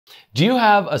Do you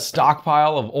have a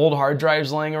stockpile of old hard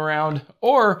drives laying around,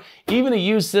 or even a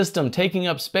used system taking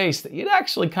up space that you'd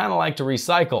actually kind of like to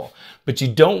recycle, but you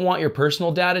don't want your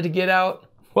personal data to get out?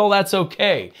 Well, that's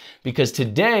okay, because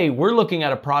today we're looking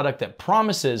at a product that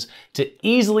promises to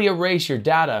easily erase your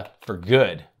data for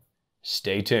good.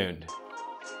 Stay tuned.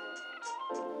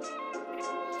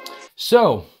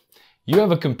 So, you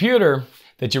have a computer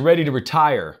that you're ready to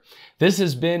retire. This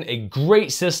has been a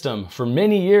great system for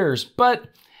many years, but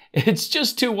it's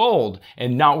just too old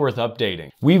and not worth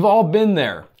updating. We've all been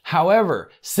there.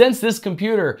 However, since this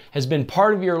computer has been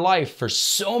part of your life for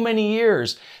so many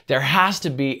years, there has to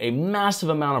be a massive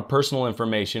amount of personal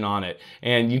information on it,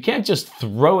 and you can't just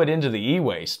throw it into the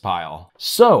e-waste pile.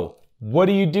 So, what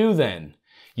do you do then?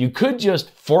 You could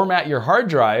just format your hard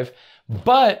drive,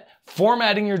 but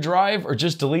formatting your drive or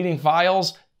just deleting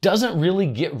files doesn't really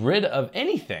get rid of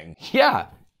anything. Yeah,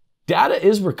 data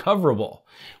is recoverable.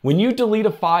 When you delete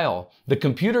a file, the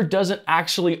computer doesn't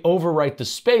actually overwrite the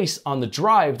space on the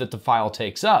drive that the file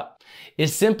takes up. It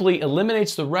simply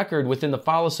eliminates the record within the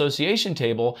file association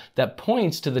table that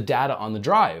points to the data on the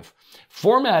drive.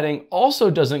 Formatting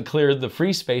also doesn't clear the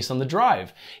free space on the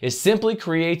drive. It simply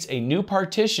creates a new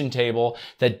partition table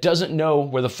that doesn't know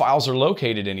where the files are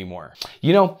located anymore.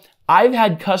 You know, I've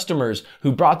had customers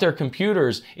who brought their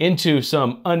computers into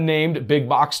some unnamed big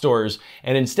box stores,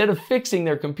 and instead of fixing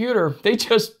their computer, they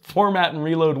just format and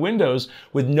reload Windows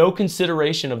with no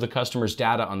consideration of the customer's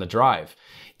data on the drive.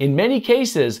 In many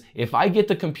cases, if I get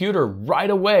the computer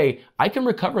right away, I can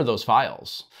recover those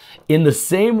files. In the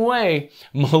same way,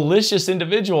 malicious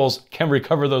individuals can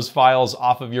recover those files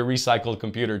off of your recycled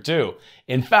computer too.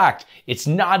 In fact, it's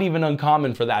not even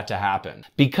uncommon for that to happen.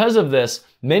 Because of this,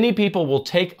 many people will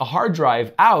take a hard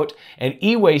drive out and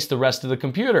e-waste the rest of the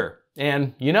computer.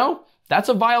 And you know, that's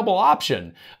a viable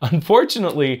option.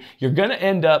 Unfortunately, you're gonna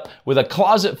end up with a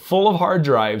closet full of hard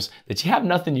drives that you have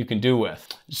nothing you can do with.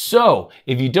 So,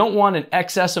 if you don't want an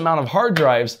excess amount of hard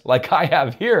drives like I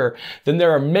have here, then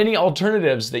there are many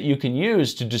alternatives that you can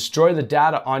use to destroy the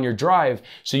data on your drive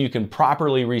so you can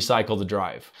properly recycle the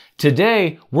drive.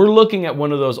 Today, we're looking at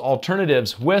one of those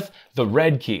alternatives with the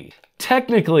RedKey.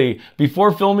 Technically,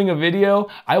 before filming a video,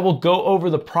 I will go over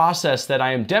the process that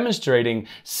I am demonstrating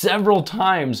several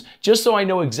times just so I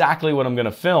know exactly what I'm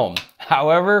gonna film.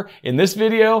 However, in this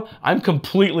video, I'm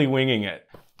completely winging it.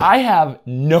 I have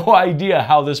no idea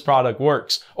how this product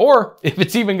works, or if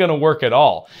it's even gonna work at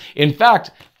all. In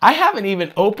fact, I haven't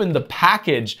even opened the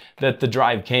package that the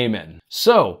drive came in.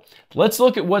 So, let's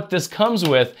look at what this comes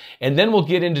with, and then we'll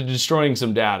get into destroying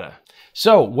some data.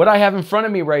 So what I have in front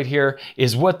of me right here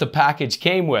is what the package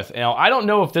came with. Now, I don't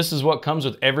know if this is what comes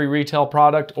with every retail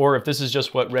product or if this is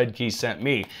just what RedKey sent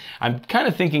me. I'm kind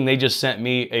of thinking they just sent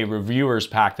me a reviewer's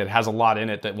pack that has a lot in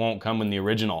it that won't come in the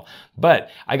original.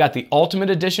 But I got the Ultimate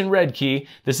Edition RedKey.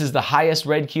 This is the highest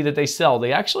RedKey that they sell.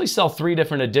 They actually sell 3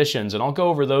 different editions, and I'll go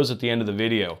over those at the end of the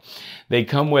video. They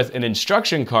come with an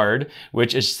instruction card,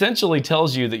 which essentially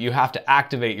tells you that you have to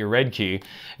activate your RedKey.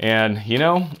 And you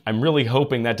know, I'm really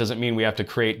hoping that doesn't mean we have to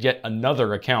create yet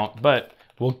another account, but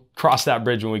we'll cross that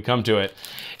bridge when we come to it.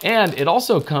 And it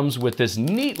also comes with this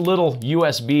neat little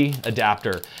USB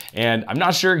adapter. And I'm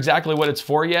not sure exactly what it's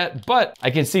for yet, but I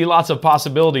can see lots of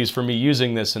possibilities for me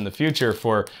using this in the future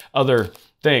for other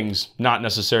things, not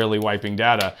necessarily wiping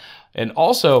data. And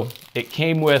also, it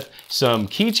came with some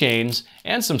keychains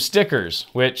and some stickers,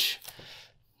 which,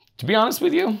 to be honest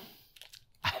with you,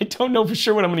 I don't know for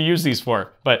sure what I'm gonna use these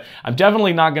for, but I'm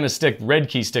definitely not gonna stick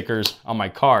RedKey stickers on my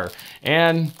car.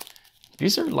 And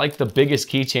these are like the biggest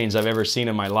keychains I've ever seen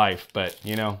in my life, but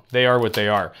you know, they are what they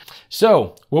are.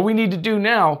 So what we need to do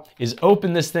now is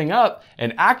open this thing up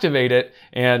and activate it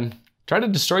and try to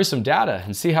destroy some data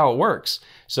and see how it works.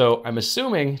 So I'm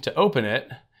assuming to open it,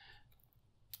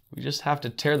 we just have to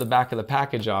tear the back of the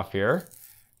package off here.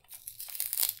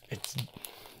 It's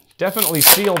definitely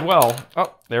sealed well.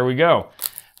 Oh, there we go.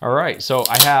 All right, so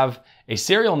I have a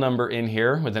serial number in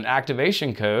here with an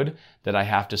activation code that I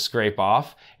have to scrape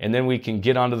off, and then we can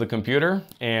get onto the computer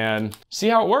and see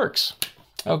how it works.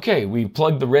 Okay, we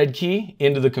plugged the RedKey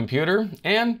into the computer,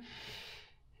 and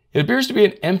it appears to be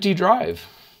an empty drive.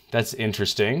 That's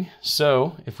interesting.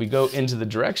 So if we go into the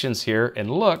directions here and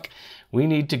look, we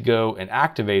need to go and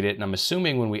activate it. And I'm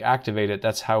assuming when we activate it,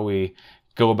 that's how we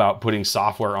go about putting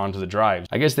software onto the drive.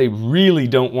 I guess they really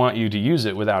don't want you to use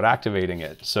it without activating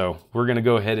it. So we're gonna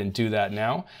go ahead and do that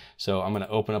now. So I'm gonna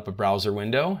open up a browser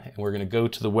window and we're gonna go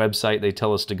to the website they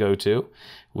tell us to go to,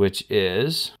 which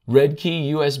is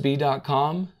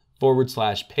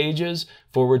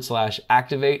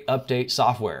redkeyusb.com/pages/activate update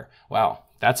software. Wow,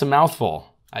 that's a mouthful.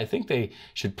 I think they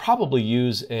should probably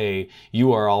use a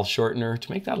URL shortener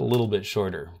to make that a little bit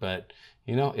shorter, but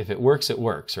you know, if it works,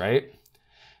 right?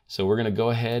 So we're gonna go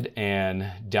ahead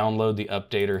and download the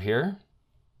updater here.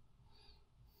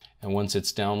 And once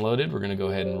it's downloaded, we're gonna go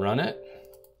ahead and run it.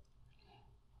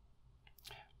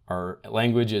 Our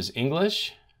language is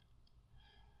English,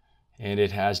 and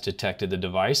it has detected the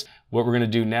device. What we're gonna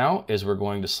do now is we're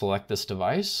going to select this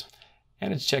device,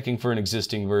 and it's checking for an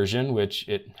existing version, which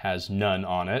it has none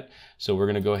on it. So we're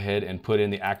gonna go ahead and put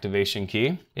in the activation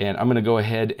key. And I'm gonna go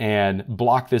ahead and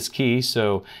block this key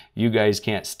so you guys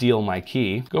can't steal my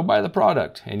key. Go buy the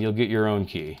product and you'll get your own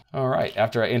key. All right,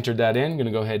 after I entered that in, I'm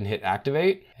gonna go ahead and hit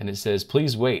activate. And it says,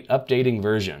 please wait, updating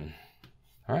version.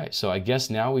 All right, so I guess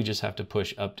now we just have to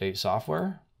push update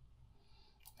software,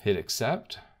 hit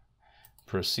accept,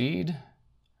 proceed.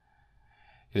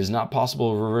 It is not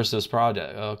possible to reverse this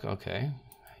project. Okay,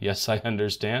 yes, I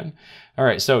understand. All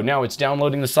right, so now it's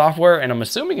downloading the software, and I'm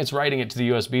assuming it's writing it to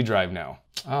the USB drive now.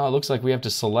 Looks like we have to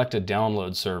select a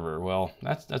download server. Well,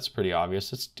 that's pretty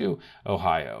obvious. Let's do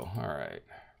Ohio. All right.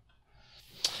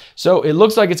 So it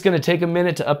looks like it's going to take a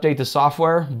minute to update the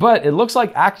software, but it looks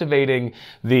like activating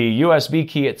the USB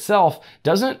key itself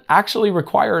doesn't actually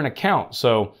require an account.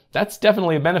 So that's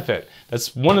definitely a benefit.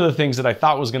 That's one of the things that I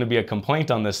thought was going to be a complaint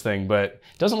on this thing, but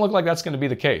it doesn't look like that's going to be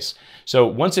the case. So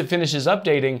once it finishes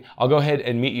updating, I'll go ahead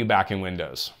and meet you back in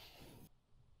Windows.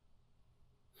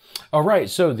 All right,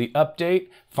 so the update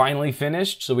finally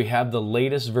finished. So we have the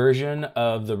latest version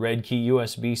of the RedKey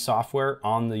USB software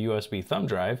on the USB thumb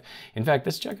drive. In fact,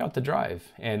 let's check out the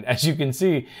drive. And as you can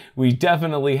see, we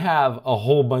definitely have a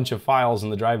whole bunch of files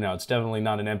in the drive now. It's definitely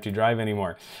not an empty drive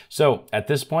anymore. So at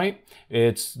this point,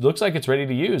 it looks like it's ready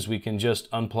to use. We can just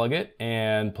unplug it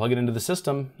and plug it into the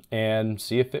system and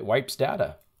see if it wipes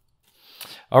data.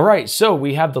 All right, so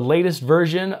we have the latest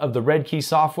version of the RedKey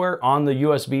software on the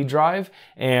USB drive,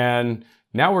 and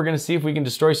now we're gonna see if we can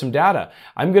destroy some data.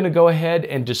 I'm gonna go ahead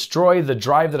and destroy the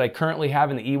drive that I currently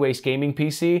have in the eWaste gaming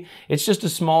PC. It's just a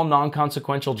small,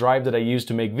 non-consequential drive that I use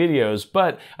to make videos,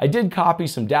 but I did copy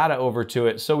some data over to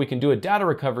it so we can do a data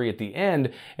recovery at the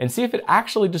end and see if it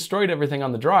actually destroyed everything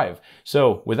on the drive.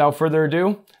 So without further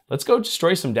ado, let's go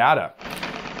destroy some data.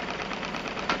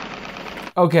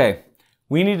 Okay.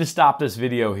 We need to stop this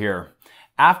video here.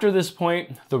 After this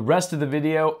point, the rest of the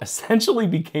video essentially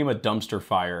became a dumpster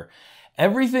fire.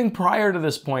 Everything prior to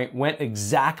this point went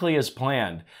exactly as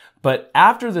planned, but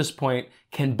after this point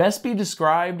can best be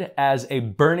described as a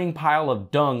burning pile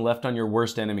of dung left on your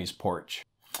worst enemy's porch.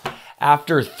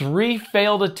 After 3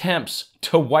 failed attempts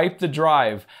to wipe the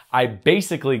drive, I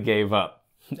basically gave up.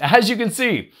 As you can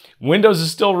see, Windows is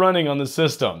still running on the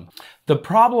system. The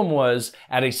problem was,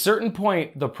 at a certain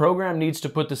point, the program needs to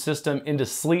put the system into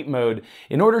sleep mode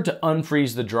in order to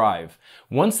unfreeze the drive.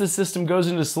 Once the system goes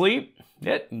into sleep,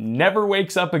 it never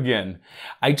wakes up again.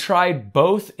 I tried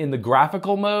both in the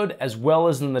graphical mode as well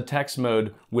as in the text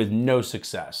mode with no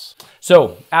success.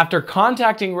 So after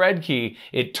contacting RedKey,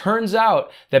 it turns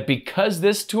out that because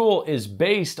this tool is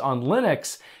based on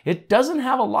Linux, it doesn't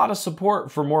have a lot of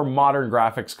support for more modern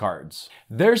graphics cards.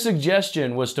 Their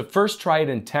suggestion was to first try it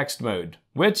in text mode,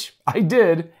 which I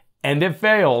did, and it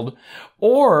failed.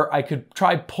 Or I could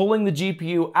try pulling the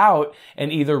GPU out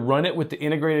and either run it with the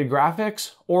integrated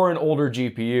graphics or an older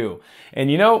GPU.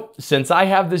 And you know, since I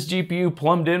have this GPU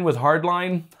plumbed in with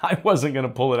Hardline, I wasn't gonna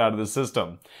pull it out of the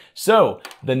system. So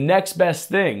the next best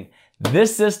thing,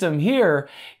 this system here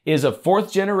is a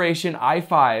 4th generation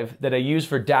i5 that I use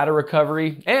for data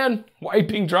recovery and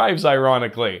wiping drives,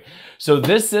 ironically. So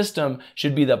this system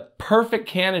should be the perfect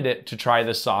candidate to try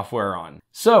this software on.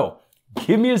 So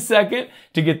give me a second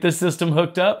to get this system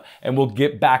hooked up and we'll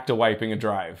get back to wiping a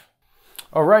drive.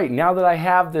 All right, now that I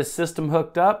have this system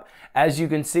hooked up, as you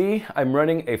can see, I'm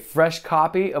running a fresh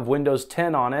copy of Windows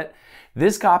 10 on it.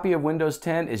 This copy of Windows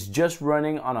 10 is just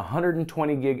running on a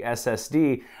 120 gig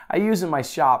SSD I use in my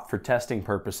shop for testing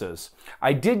purposes.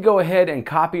 I did go ahead and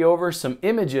copy over some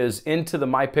images into the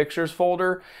My Pictures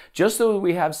folder just so that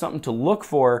we have something to look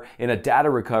for in a data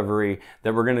recovery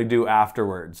that we're gonna do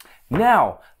afterwards.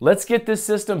 Now, let's get this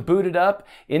system booted up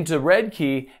into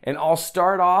RedKey and I'll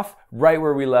start off right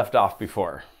where we left off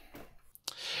before.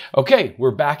 Okay,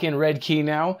 we're back in RedKey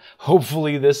now.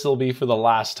 Hopefully this will be for the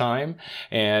last time.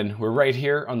 And we're right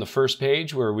here on the first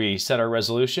page where we set our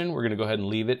resolution. We're gonna go ahead and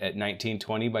leave it at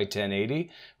 1920 by 1080.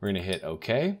 We're gonna hit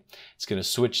OK. It's gonna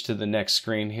switch to the next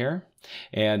screen here.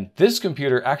 And this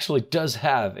computer actually does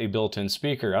have a built-in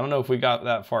speaker. I don't know if we got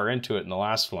that far into it in the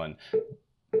last one,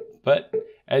 but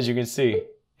as you can see,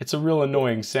 it's a real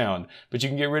annoying sound, but you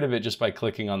can get rid of it just by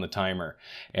clicking on the timer.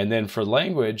 And then for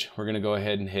language, we're gonna go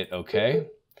ahead and hit OK.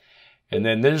 And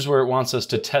then there's where it wants us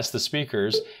to test the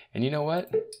speakers. And you know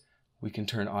what? We can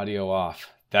turn audio off.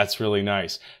 That's really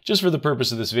nice. Just for the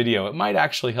purpose of this video, it might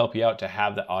actually help you out to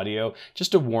have the audio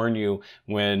just to warn you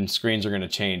when screens are going to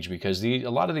change, because a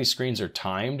lot of these screens are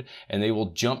timed and they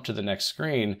will jump to the next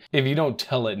screen if you don't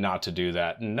tell it not to do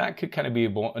that. And that could kind of be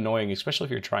annoying, especially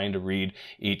if you're trying to read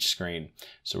each screen.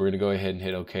 So we're going to go ahead and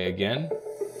hit OK again.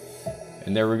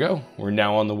 And there we go. We're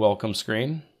now on the welcome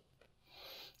screen.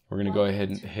 We're going to go ahead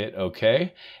and hit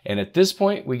OK. And at this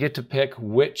point, we get to pick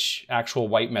which actual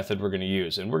wipe method we're going to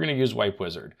use. And we're going to use Wipe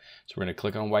Wizard. So we're going to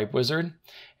click on Wipe Wizard,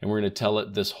 and we're going to tell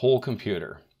it this whole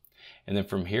computer. And then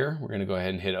from here, we're going to go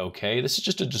ahead and hit OK. This is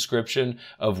just a description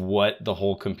of what the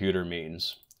whole computer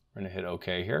means. We're going to hit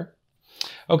OK here.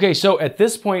 Okay, so at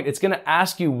this point, it's going to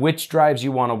ask you which drives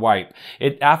you want to wipe.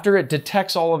 After it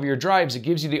detects all of your drives, it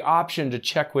gives you the option to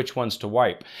check which ones to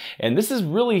wipe. And this is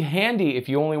really handy if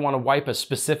you only want to wipe a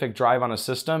specific drive on a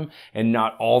system and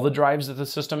not all the drives that the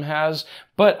system has.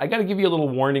 But I got to give you a little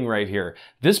warning right here.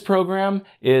 This program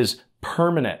is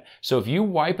permanent. So if you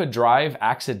wipe a drive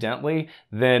accidentally,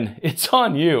 then it's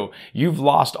on you. You've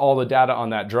lost all the data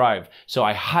on that drive. So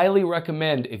I highly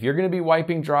recommend, if you're going to be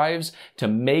wiping drives, to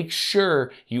make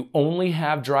sure you only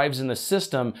have drives in the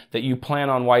system that you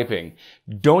plan on wiping.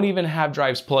 Don't even have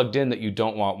drives plugged in that you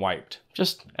don't want wiped.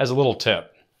 Just as a little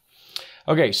tip.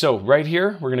 Okay, so right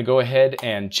here, we're going to go ahead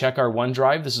and check our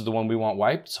OneDrive. This is the one we want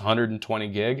wiped. It's 120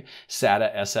 gig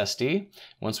SATA SSD.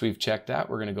 Once we've checked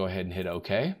that, we're going to go ahead and hit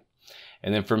OK.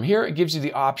 And then from here, it gives you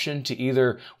the option to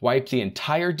either wipe the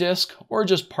entire disk or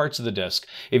just parts of the disk.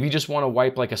 If you just want to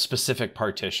wipe like a specific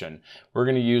partition, we're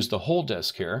going to use the whole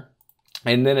disk here.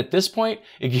 And then at this point,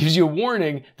 it gives you a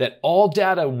warning that all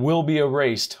data will be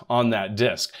erased on that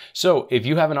disk. So if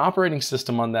you have an operating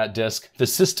system on that disk, the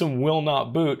system will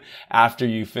not boot after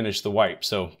you finish the wipe.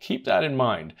 So keep that in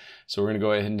mind. So we're going to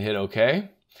go ahead and hit OK.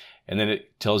 And then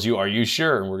it tells you, are you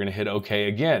sure? And we're going to hit OK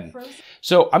again.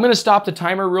 So I'm going to stop the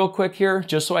timer real quick here,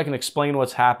 just so I can explain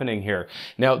what's happening here.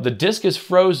 Now, the disk is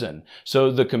frozen,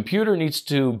 so the computer needs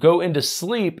to go into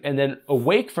sleep and then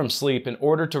awake from sleep in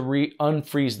order to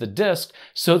unfreeze the disk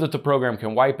so that the program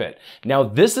can wipe it. Now,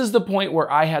 this is the point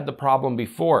where I had the problem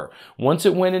before. Once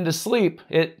it went into sleep,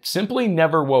 it simply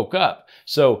never woke up.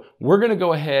 So we're going to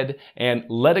go ahead and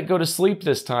let it go to sleep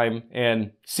this time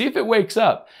and see if it wakes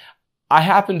up. I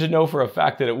happen to know for a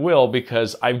fact that it will,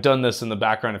 because I've done this in the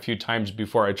background a few times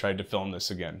before I tried to film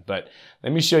this again. But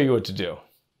let me show you what to do.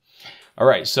 All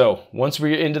right, so once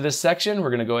we're into this section, we're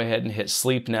going to go ahead and hit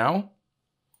sleep now.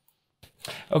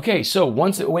 Okay, so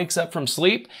once it wakes up from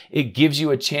sleep, it gives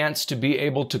you a chance to be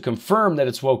able to confirm that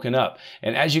it's woken up.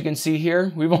 And as you can see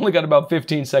here, we've only got about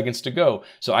 15 seconds to go.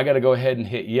 So I got to go ahead and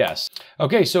hit yes.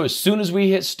 Okay, so as soon as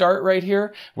we hit start right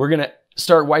here, we're going to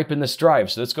start wiping this drive.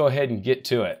 So let's go ahead and get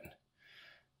to it.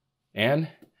 And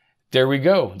there we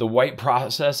go. The wipe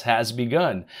process has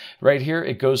begun. Right here,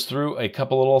 it goes through a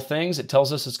couple little things. It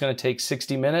tells us it's going to take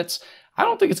 60 minutes. I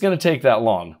don't think it's going to take that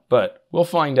long, but we'll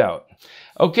find out.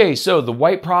 Okay, so the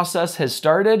wipe process has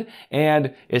started,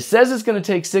 and it says it's going to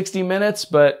take 60 minutes,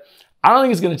 but I don't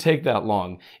think it's going to take that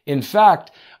long. In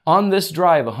fact, on this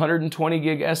drive, 120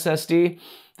 gig SSD,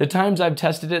 the times I've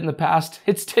tested it in the past,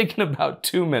 it's taken about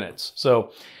 2 minutes.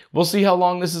 So we'll see how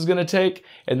long this is going to take,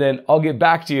 and then I'll get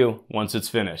back to you once it's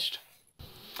finished.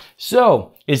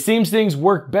 So, it seems things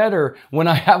work better when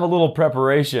I have a little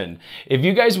preparation. If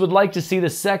you guys would like to see the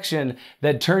section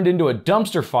that turned into a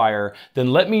dumpster fire,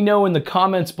 then let me know in the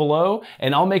comments below,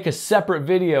 and I'll make a separate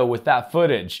video with that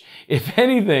footage. If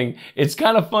anything, it's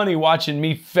kind of funny watching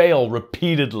me fail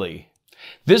repeatedly.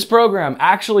 This program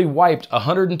actually wiped a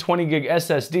 120 gig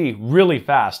SSD really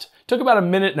fast. Took about a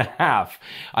minute and a half.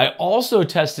 I also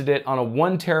tested it on a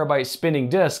 1 terabyte spinning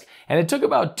disk, and it took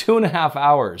about 2.5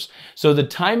 hours. So the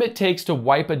time it takes to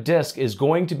wipe a disk is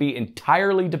going to be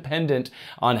entirely dependent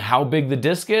on how big the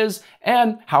disk is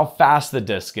and how fast the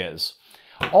disk is.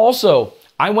 Also,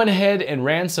 I went ahead and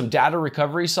ran some data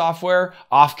recovery software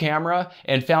off camera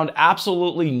and found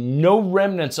absolutely no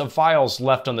remnants of files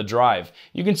left on the drive.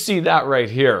 You can see that right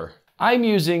here. I'm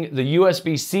using the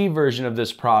USB-C version of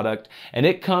this product, and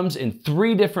it comes in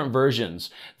 3 different versions.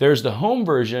 There's the home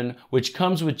version, which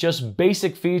comes with just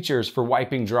basic features for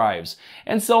wiping drives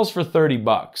and sells for 30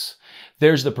 bucks.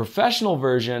 There's the professional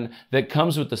version that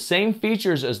comes with the same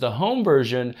features as the home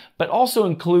version, but also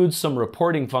includes some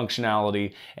reporting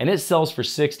functionality, and it sells for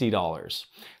 $60.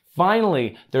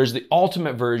 Finally, there's the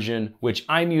ultimate version, which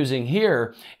I'm using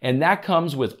here, and that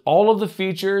comes with all of the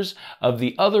features of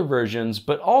the other versions,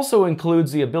 but also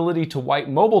includes the ability to wipe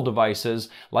mobile devices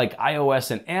like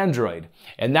iOS and Android,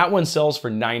 and that one sells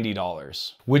for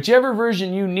 $90. Whichever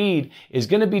version you need is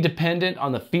going to be dependent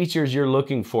on the features you're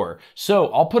looking for. So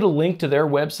I'll put a link to their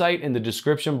website in the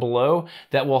description below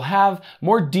that will have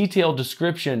more detailed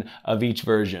description of each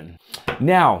version.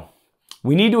 Now,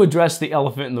 we need to address the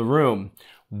elephant in the room.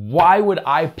 Why would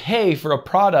I pay for a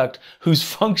product whose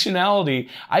functionality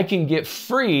I can get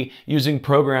free using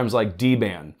programs like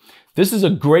DBAN? This is a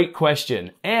great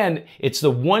question, and it's the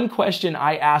one question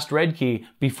I asked Redkey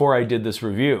before I did this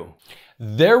review.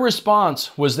 Their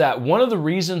response was that one of the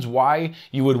reasons why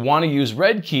you would want to use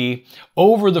Redkey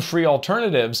over the free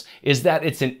alternatives is that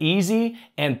it's an easy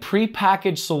and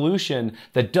prepackaged solution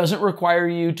that doesn't require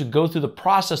you to go through the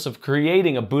process of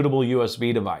creating a bootable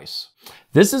USB device.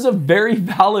 This is a very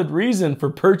valid reason for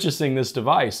purchasing this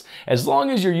device, as long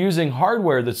as you're using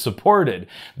hardware that's supported.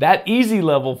 That easy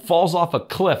level falls off a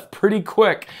cliff pretty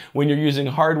quick when you're using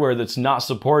hardware that's not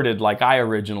supported like I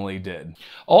originally did.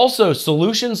 Also,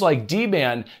 solutions like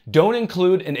DBAN don't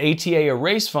include an ATA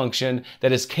erase function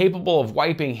that is capable of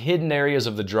wiping hidden areas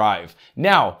of the drive.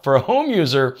 Now, for a home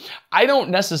user, I don't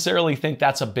necessarily think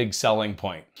that's a big selling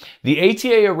point. The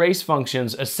ATA erase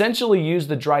functions essentially use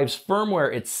the drive's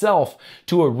firmware itself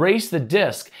to erase the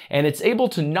disk, and it's able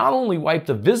to not only wipe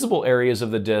the visible areas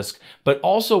of the disk, but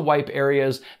also wipe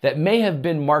areas that may have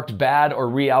been marked bad or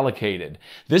reallocated.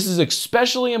 This is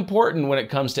especially important when it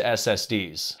comes to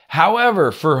SSDs.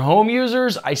 However, for home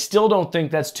users, I still don't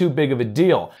think that's too big of a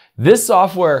deal. This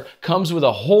software comes with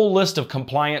a whole list of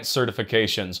compliance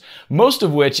certifications, most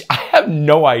of which I have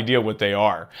no idea what they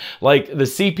are, like the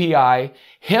CPI,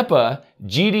 HIPAA,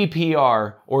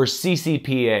 GDPR, or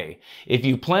CCPA. If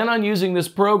you plan on using this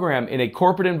program in a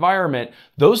corporate environment,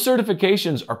 those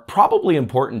certifications are probably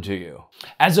important to you.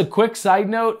 As a quick side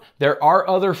note, there are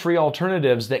other free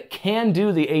alternatives that can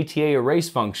do the ATA erase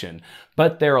function,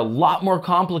 but they're a lot more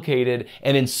complicated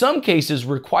and in some cases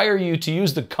require you to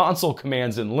use the console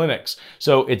commands in Linux,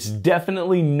 so it's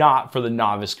definitely not for the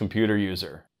novice computer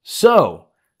user. So,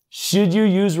 should you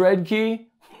use Redkey?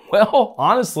 Well,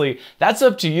 honestly, that's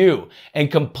up to you and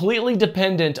completely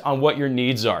dependent on what your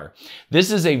needs are.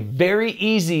 This is a very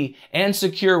easy and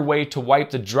secure way to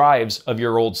wipe the drives of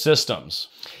your old systems.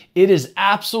 It is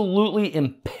absolutely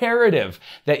imperative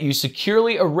that you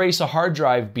securely erase a hard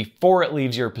drive before it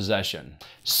leaves your possession.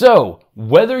 So,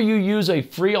 whether you use a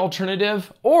free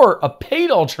alternative or a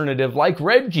paid alternative like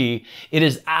Redkey, it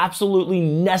is absolutely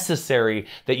necessary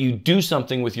that you do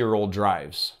something with your old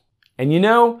drives. And you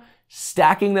know,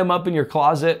 stacking them up in your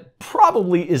closet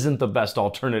probably isn't the best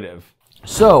alternative.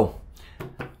 So,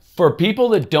 for people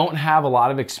that don't have a lot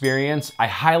of experience, I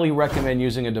highly recommend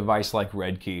using a device like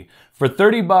Redkey. For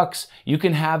 30 bucks, you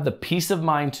can have the peace of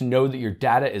mind to know that your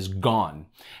data is gone.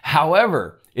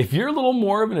 However, if you're a little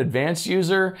more of an advanced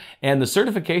user and the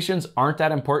certifications aren't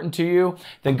that important to you,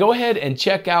 then go ahead and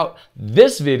check out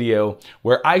this video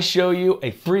where I show you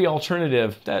a free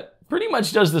alternative that pretty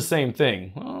much does the same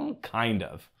thing. Well, kind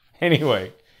of.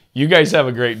 Anyway, you guys have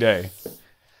a great day.